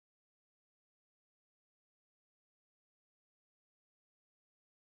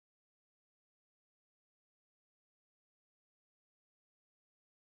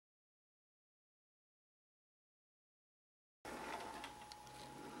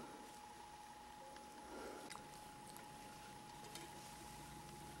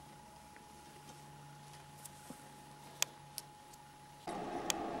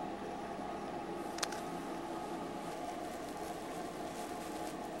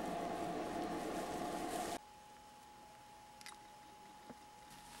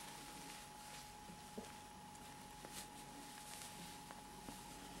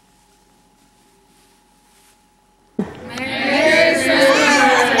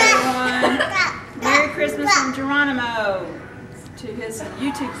to his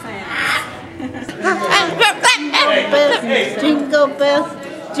YouTube fans. Jingle bells,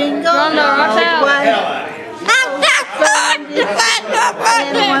 jingle all the way.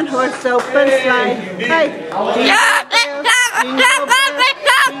 And one horse open sleigh. Hey, jingle bells,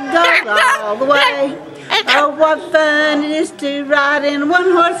 jingle all the way. Oh, what fun it is to ride in a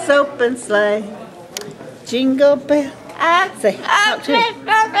one horse open sleigh. Jingle bells. Say, talk to me.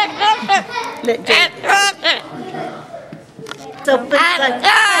 Let Jingle bells,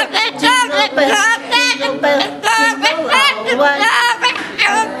 jingle bells, jingle bells, jingle all the way.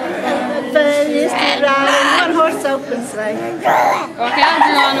 Fun is to ride in one horse open sleigh. Walk out,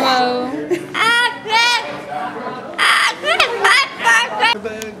 Geronimo.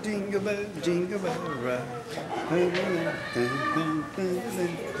 Jingle bell, jingle bell, rock.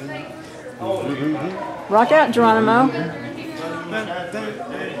 Rock out, Geronimo.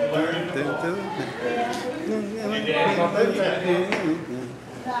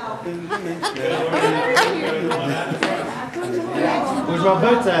 Where's my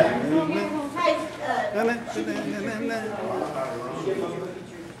boots at?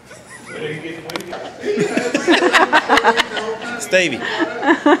 Stevie,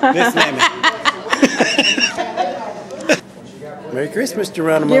 listen at me. Merry Christmas,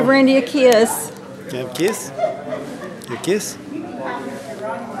 Geronimo. Give Randy a kiss. Have a kiss? A kiss?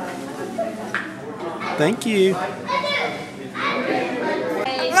 Thank you.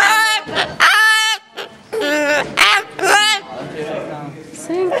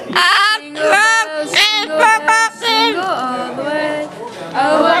 Sing. Jingle bells, jingle bells, jingle all the way.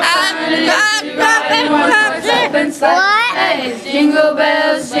 Oh, what fun it is to ride in one horse open sleigh. Hey, jingle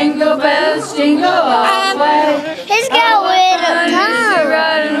bells, jingle bells, jingle all the way. He's got a little tongue.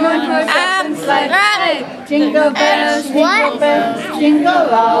 Ride in one horse open sleigh. Hey, Jingle bells, jingle bells, jingle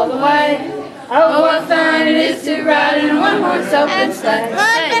all the way. oh, what fun it is to ride in one horse open sleigh.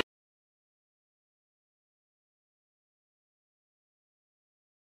 Hey.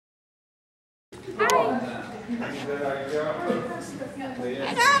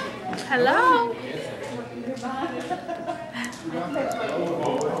 Hello.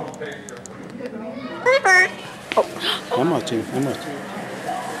 I'm watching. I'm watching.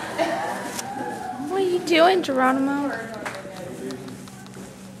 What are you doing, Geronimo?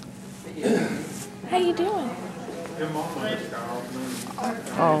 How you doing?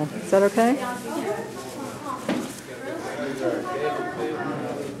 Oh, is that okay?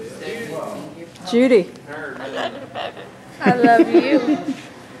 Judy. I love you.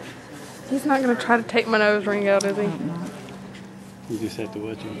 He's not going to try to take my nose ring out, is he? You just have to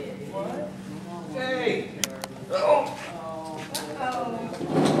watch him.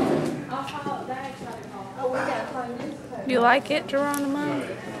 Do you like it, Geronimo?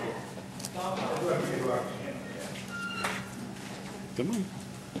 Come on.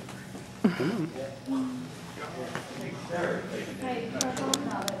 Come on.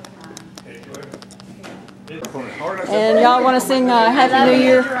 And y'all want to sing Happy New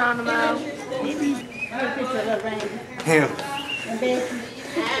Year? Geronimo. Him.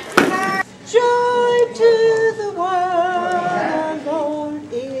 Joy to the world, our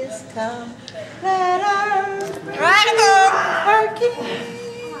Lord is come. Let our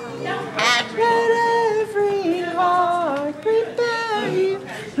King, let every heart prepare you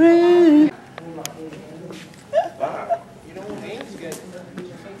through.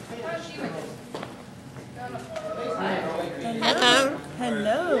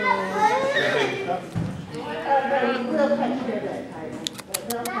 Hello.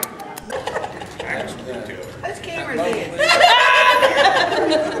 Whose camera is this?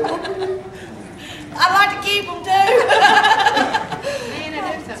 I'd like to keep them too.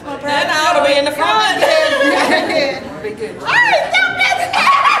 Then I ought to be in the front. Be good. Hey, don't do that!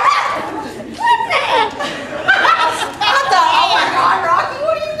 What's that? I thought, oh my God, Rocky,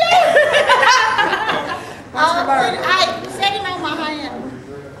 what are you doing? Hey, set him on my hand.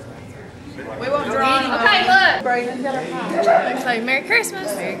 We won't draw him. Okay, look. Braden's got our pie. Let's say Merry Christmas.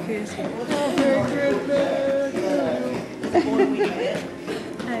 Merry Christmas.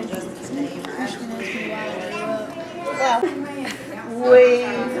 We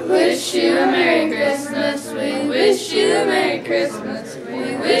Wish you a Merry Christmas. We wish you a Merry Christmas.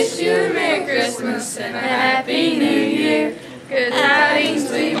 We wish you a Merry Christmas and a Happy New Year. Good tidings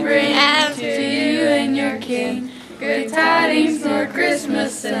we bring to you and your King. Good tidings for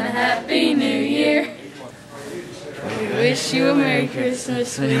Christmas and a Happy New Year. We wish you a Merry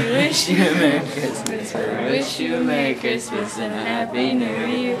Christmas. We wish you a Merry Christmas. We wish you a Merry Christmas and a Happy New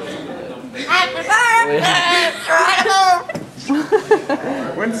Year. Happy birthday, Geronimo!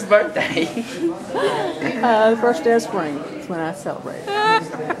 When's his birthday? The first day of spring is when I celebrate.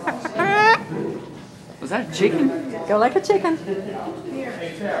 Was that a chicken? Go like a chicken.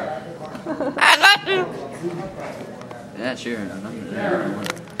 Yeah, sure.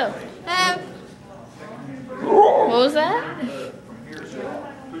 What was that?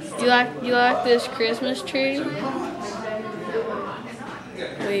 You like this Christmas tree?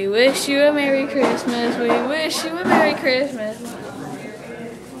 We wish you a Merry Christmas. We wish you a Merry Christmas.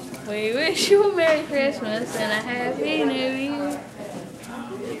 We wish you a Merry Christmas and a Happy New Year.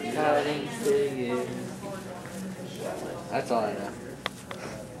 That's all I know.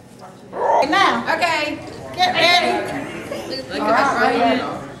 Now, Okay. get ready. Look at right.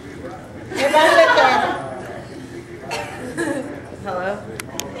 Everybody look at it. Hello.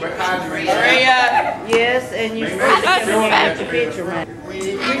 Maria. Yes, and you get your picture, man.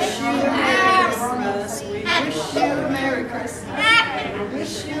 We wish you a Merry Christmas. We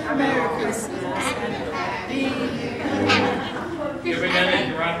wish you a Merry Christmas. And a Happy New Year.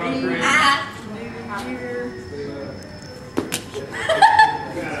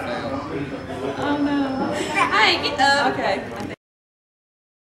 Oh no. Hey, get up. Okay.